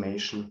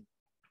estimation.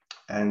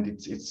 And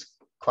it's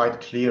quite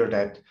clear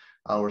that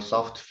our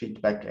soft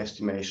feedback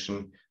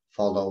estimation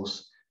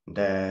follows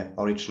the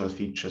original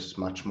features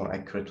much more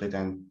accurately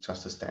than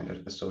just a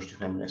standard associative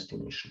memory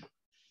estimation.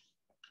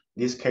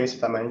 In this case,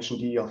 dimension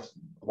D of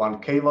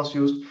 1K was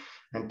used,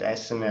 and the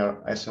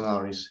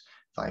SNR is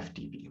 5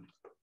 dB.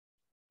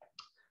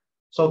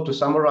 So to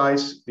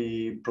summarize,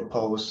 we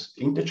propose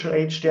integer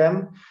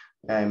HDM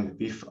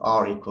with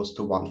R equals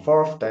to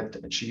 1/4 that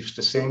achieves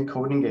the same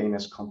coding gain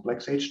as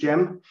complex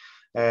HDM,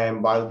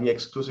 while we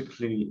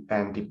exclusively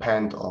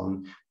depend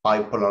on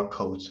bipolar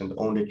codes and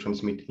only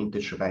transmit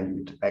integer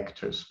valued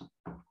vectors.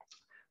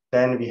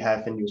 Then we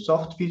have a new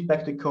soft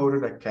feedback decoder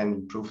that can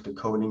improve the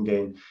coding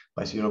gain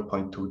by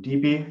 0.2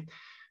 dB.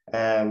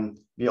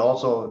 We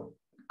also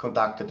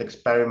conducted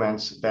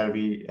experiments where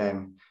we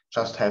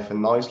just have a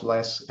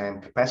noiseless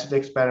capacity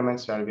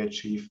experiments where we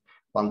achieve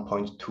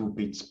 1.2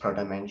 bits per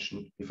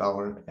dimension with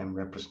our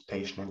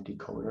representation and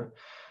decoder.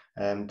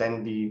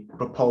 Then we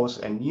propose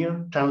a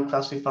near channel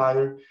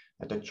classifier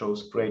that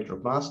shows great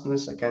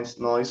robustness against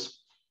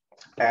noise.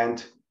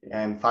 And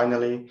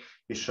finally,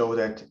 we show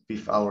that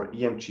with our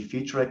EMG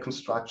feature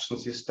reconstruction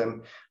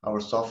system,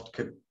 our soft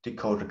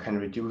decoder can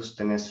reduce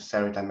the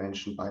necessary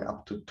dimension by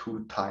up to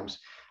 2 times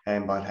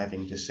while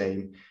having the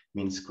same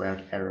mean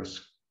squared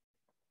errors.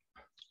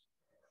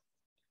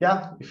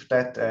 Yeah, with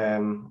that, I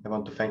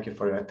want to thank you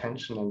for your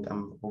attention, and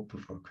I'm open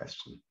for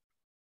questions.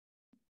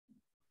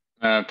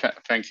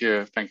 Thank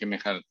you,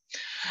 Michael.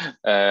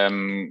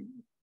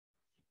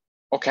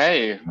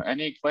 Okay,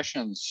 any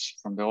questions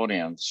from the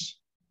audience?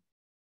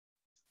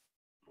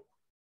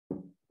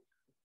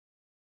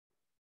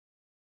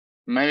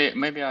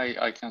 Maybe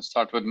I can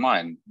start with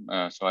mine.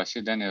 So I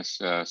see Dennis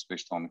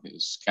switched on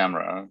his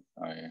camera.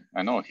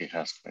 I know he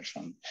has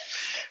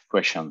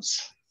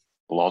questions,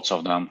 lots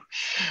of them,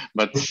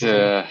 but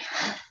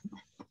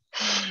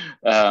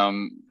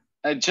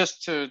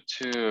just to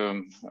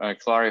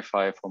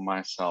clarify for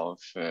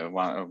myself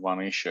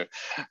one issue.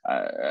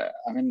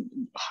 I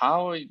mean,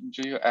 how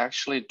do you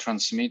actually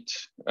transmit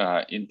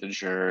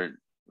integer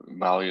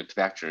valued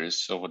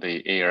vectors over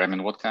the air? I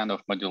mean, what kind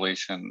of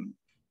modulation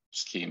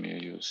scheme you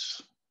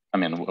use? I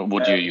mean,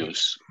 would you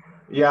use?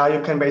 Yeah,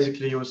 you can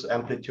basically use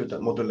amplitude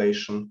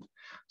modulation.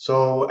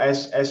 So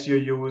as you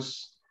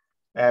use,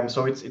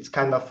 so it's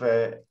kind of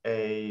a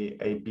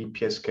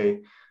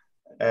BPSK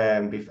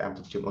with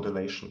amplitude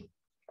modulation.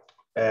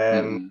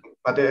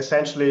 But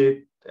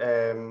essentially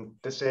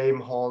the same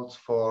holds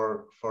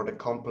for the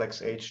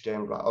complex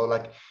HDM, or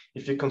like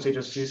if you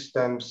consider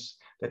systems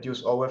that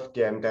use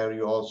OFDM, there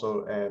you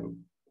also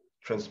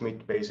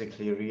transmit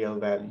basically real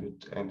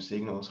valued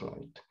signals,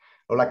 right?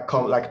 Or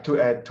like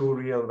two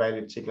real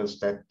valued signals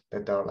that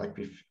are like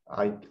with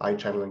I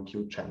channel and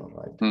Q channel,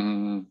 right?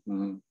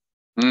 Mm-hmm.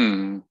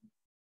 Mm-hmm.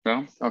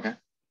 Well, okay.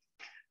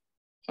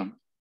 So,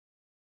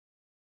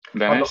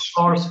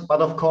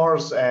 but of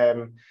course,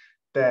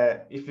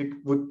 if we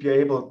would be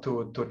able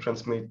to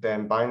transmit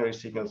binary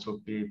signals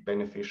would be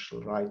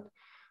beneficial, right?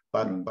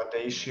 But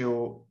the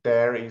issue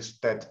there is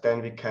that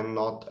then we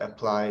cannot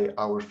apply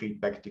our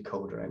feedback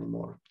decoder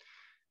anymore.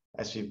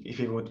 As if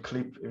we would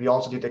clip, we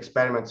also did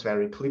experiments where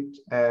we clipped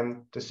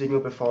the signal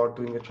before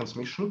doing the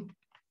transmission.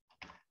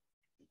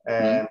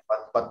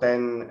 But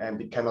then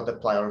we cannot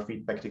apply our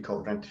feedback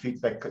decoder, and the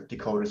feedback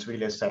decoder is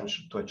really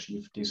essential to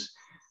achieve this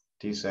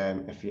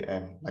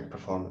like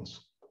performance.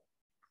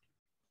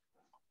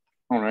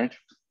 All right.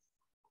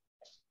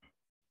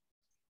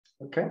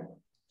 Okay,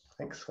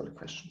 thanks for the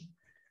question.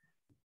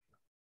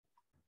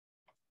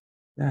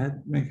 Yeah,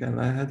 Michael,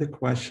 I had a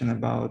question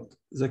about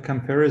the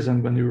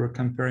comparison when you were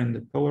comparing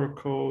the polar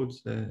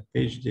codes, the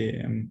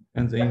HDM,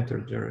 and the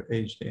integer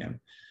HDM.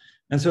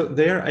 And so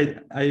there,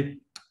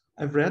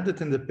 I've read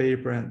it in the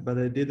paper, but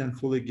I didn't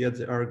fully get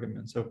the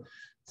argument. So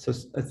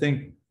I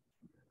think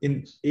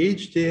in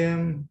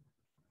HDM,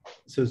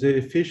 so the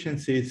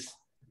efficiency is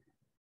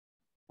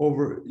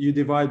you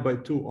divide by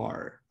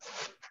 2R.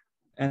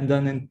 And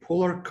then in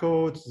polar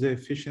codes, the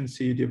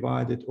efficiency you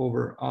divide it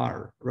over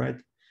R,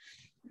 right?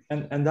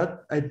 And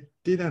that I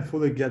didn't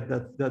fully get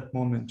that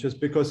moment,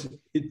 just because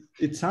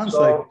it sounds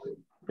like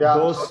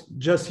both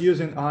just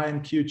using I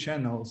and Q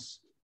channels.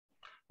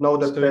 No,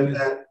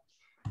 the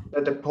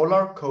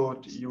polar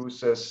code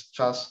uses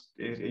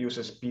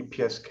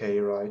BPSK,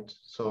 right?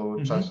 So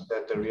just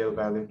the real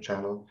value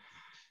channel.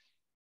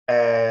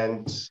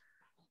 And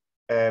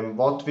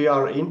what we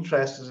are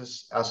interested in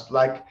is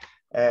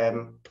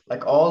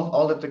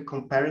all of the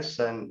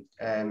comparison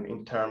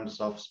in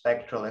terms of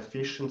spectral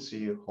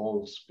efficiency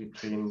holds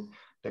between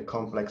the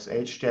complex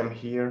HDM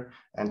here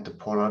and the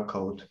polar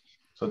code.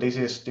 So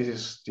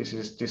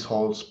this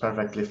holds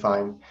perfectly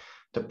fine.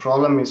 The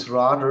problem is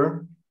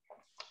rather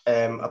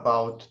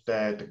about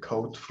the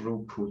code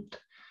throughput.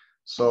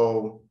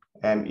 So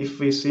if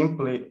we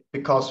simply,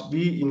 because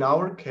in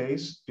our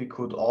case, we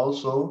could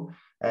also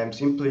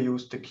simply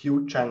use the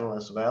Q channel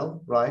as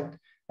well, right?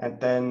 And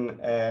then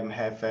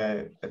have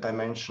a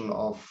dimension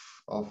of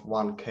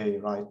 1K,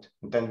 right?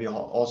 And then we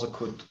also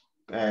could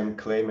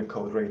claim a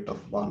code rate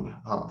of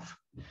 1/2.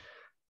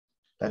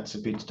 That's a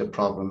bit the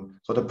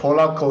problem. So the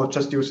polar code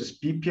just uses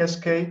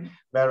BPSK,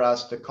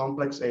 whereas the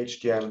complex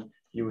HDM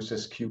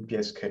uses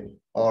QPSK,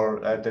 or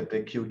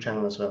the Q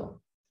channel as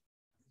well.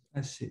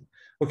 I see.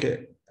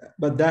 Okay,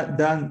 but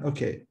then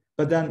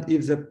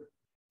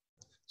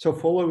so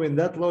following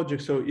that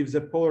logic, so if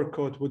the polar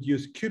code would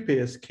use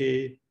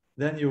QPSK,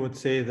 then you would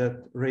say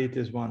that rate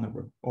is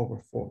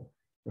 1/4,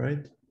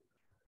 right?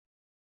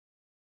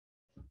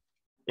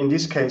 In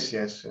this case,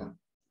 yes. Yeah.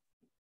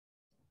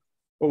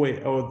 Oh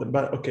wait,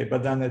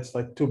 but then it's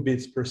like 2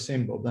 bits per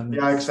symbol. Then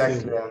yeah,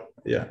 exactly. Still,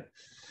 yeah,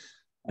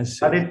 I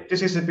see. But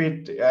this is a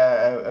bit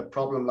a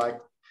problem.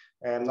 Like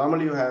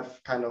normally you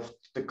have kind of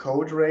the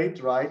code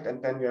rate, right,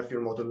 and then you have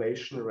your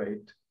modulation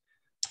rate.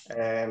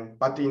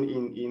 But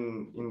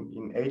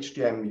in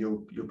HDM,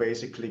 you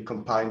basically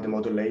combine the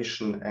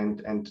modulation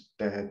and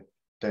the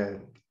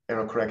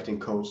error correcting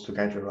codes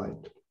together,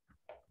 right?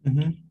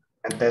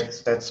 And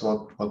that's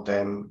what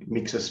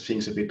mixes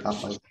things a bit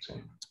up, I would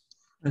say.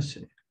 I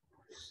see.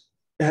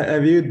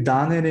 Have you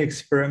done any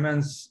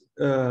experiments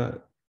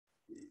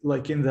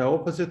like in the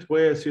opposite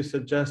way, as you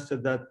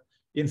suggested, that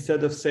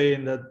instead of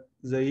saying that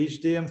the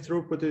HDM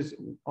throughput is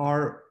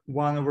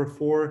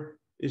R1/4,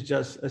 is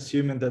just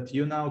assuming that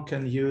you now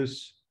can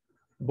use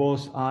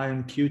both I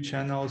and Q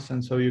channels,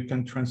 and so you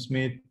can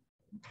transmit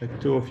like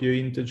 2 of your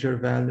integer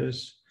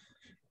values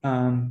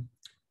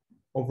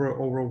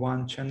over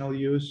one channel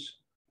use?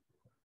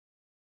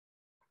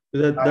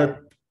 I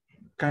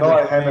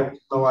haven't.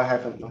 No, I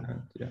haven't. No.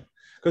 Yeah,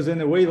 because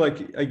in a way, like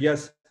I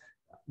guess,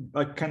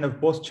 like kind of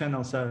both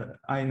channels are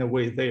in a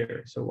way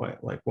there. So why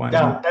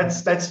Yeah,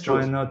 that's true.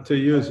 Why not to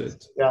use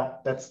it? Yeah,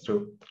 that's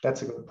true.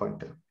 That's a good point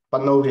there.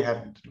 But no, we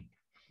haven't.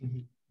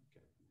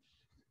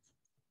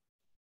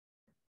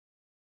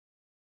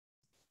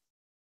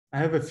 I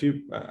have a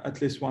few,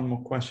 at least one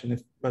more question,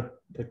 but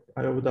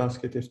I would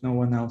ask it if no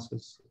one else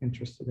is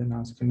interested in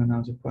asking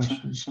another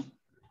question.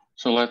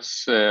 So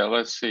let's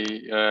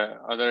see.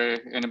 Are there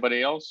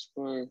anybody else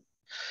who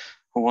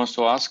wants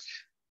to ask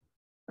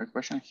a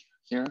question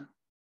here?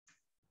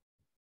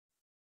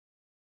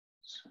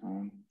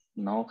 So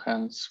no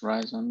hands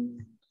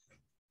rising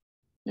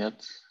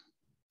yet.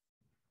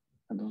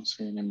 I don't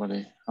see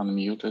anybody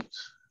unmuted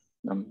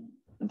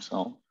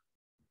themselves.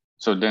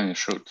 So Dennis,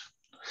 shoot.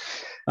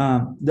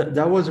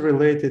 That was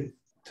related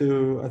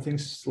to, I think,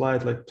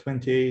 slide like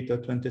 28 or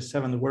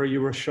 27, where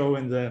you were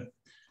showing the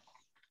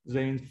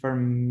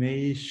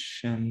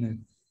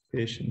information,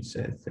 efficiency,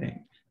 I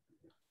think.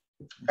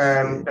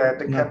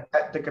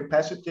 The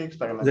capacity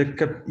experiment.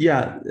 So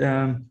yeah,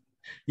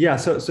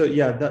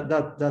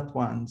 that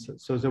one.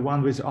 So the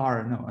one with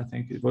R, no, I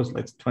think it was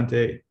like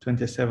 28,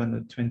 27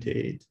 and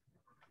 28.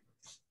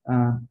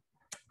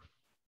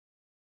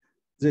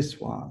 This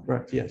one,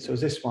 right? Yeah, so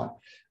this one.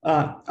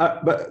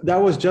 But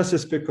that was just a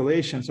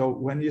speculation. So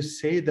when you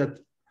say that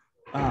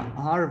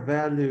R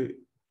value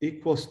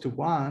equals to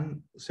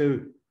 1, so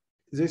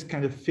this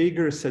kind of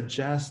figure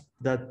suggests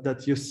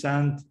that you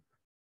send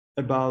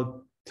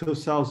about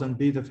 2,000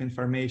 bits of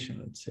information,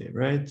 let's say,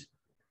 right?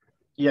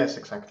 Yes,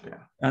 exactly.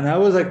 Yeah. And I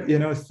was like,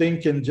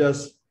 thinking,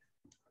 just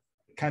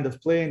kind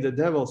of playing the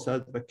devil's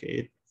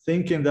advocate,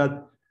 thinking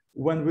that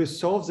when we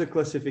solve the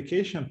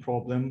classification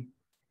problem,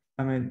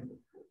 I mean,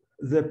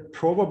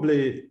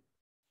 probably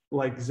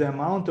like the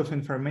amount of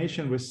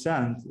information we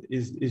send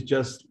is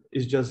just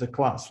a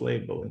class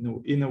label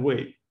in a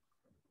way.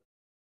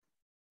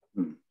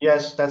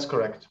 Yes, that's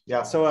correct.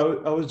 Yeah. So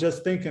I was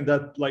just thinking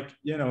that, like,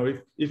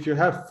 if you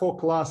have 4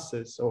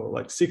 classes or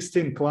like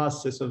 16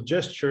 classes of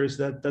gestures,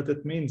 that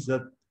it means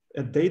that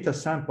a data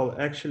sample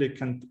actually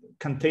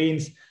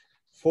contains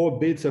 4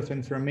 bits of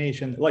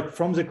information, like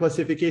from the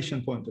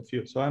classification point of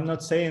view. So I'm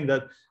not saying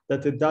that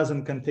it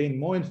doesn't contain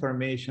more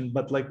information,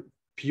 but like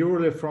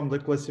purely from the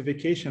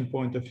classification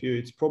point of view,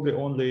 it's probably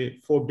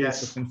only 4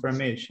 bits of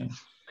information.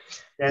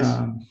 Yes,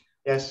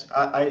 yes,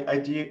 I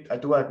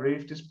do agree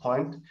with this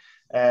point.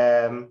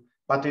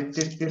 But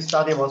this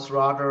study was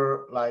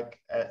rather like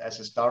as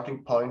a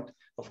starting point.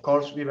 Of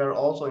course, we were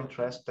also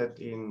interested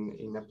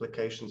in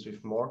applications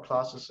with more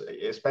classes,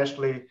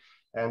 especially,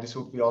 and this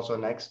would be also a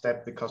next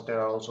step, because there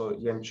are also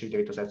EMG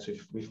datasets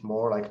with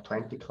more, like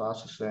 20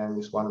 classes, and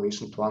this one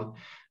recent one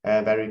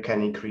where you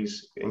can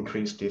increase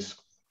this.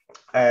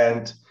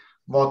 And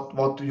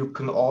what you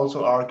can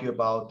also argue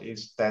about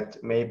is that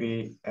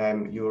maybe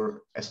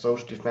your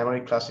associative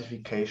memory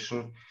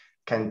classification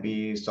can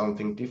be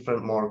something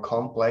different, more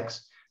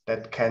complex,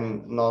 that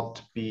can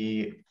not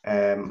be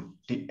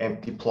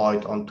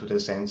deployed onto the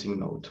sensing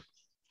node.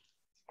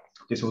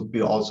 This would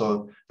be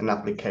also an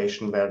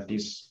application where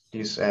this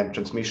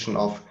transmission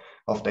of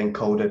the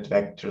encoded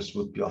vectors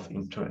would be of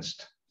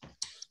interest.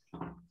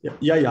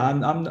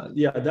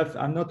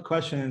 I'm not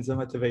questioning the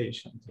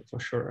motivation for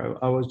sure.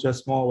 I was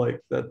just more like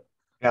that.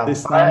 Yeah,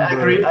 I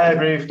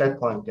agree with that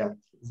point. Yeah,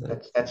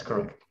 that's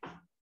correct.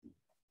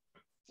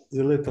 It's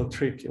a little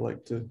tricky,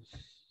 like, to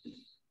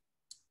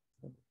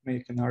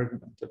make an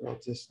argument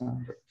about this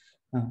number.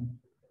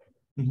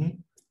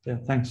 Yeah,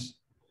 thanks.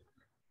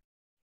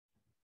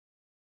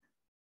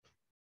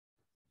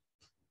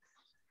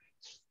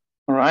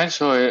 All right,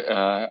 so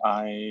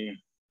I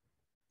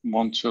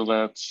want to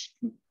let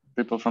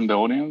people from the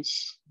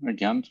audience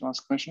again to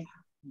ask questions.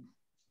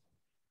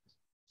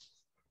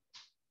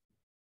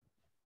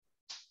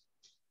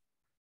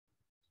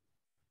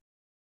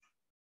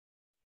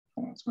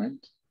 That's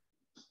great.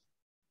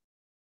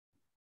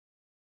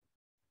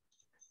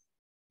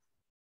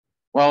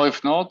 Well,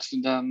 if not,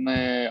 then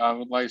I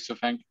would like to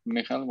thank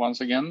Michael once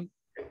again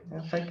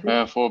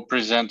for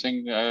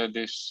presenting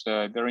this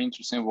very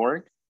interesting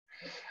work.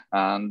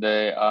 And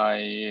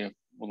I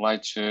would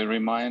like to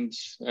remind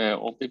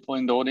all people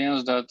in the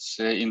audience that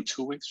in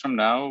 2 weeks from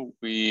now,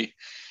 we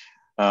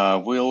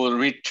will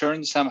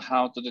return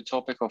somehow to the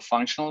topic of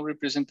functional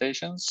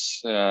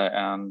representations,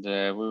 and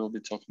we will be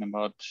talking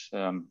about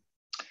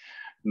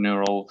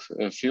neural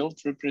field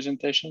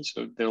representation.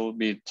 So there will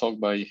be talk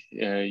by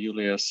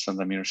Yulia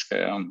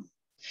Sandomirskaya.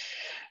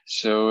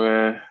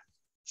 So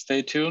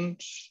stay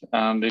tuned,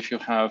 and if you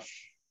have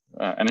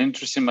an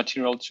interesting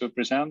material to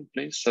present,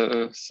 please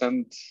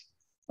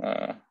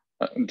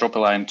drop a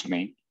line to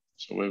me.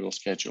 So we will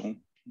schedule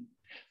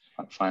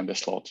and find a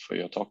slot for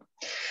your talk.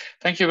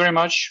 Thank you very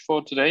much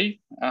for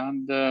today,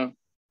 and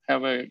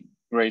have a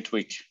great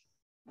week,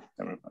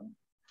 everybody.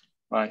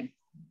 Bye.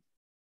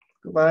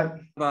 Goodbye.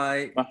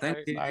 Bye.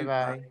 Thank you.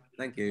 Bye.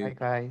 Thank you. Bye,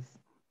 guys.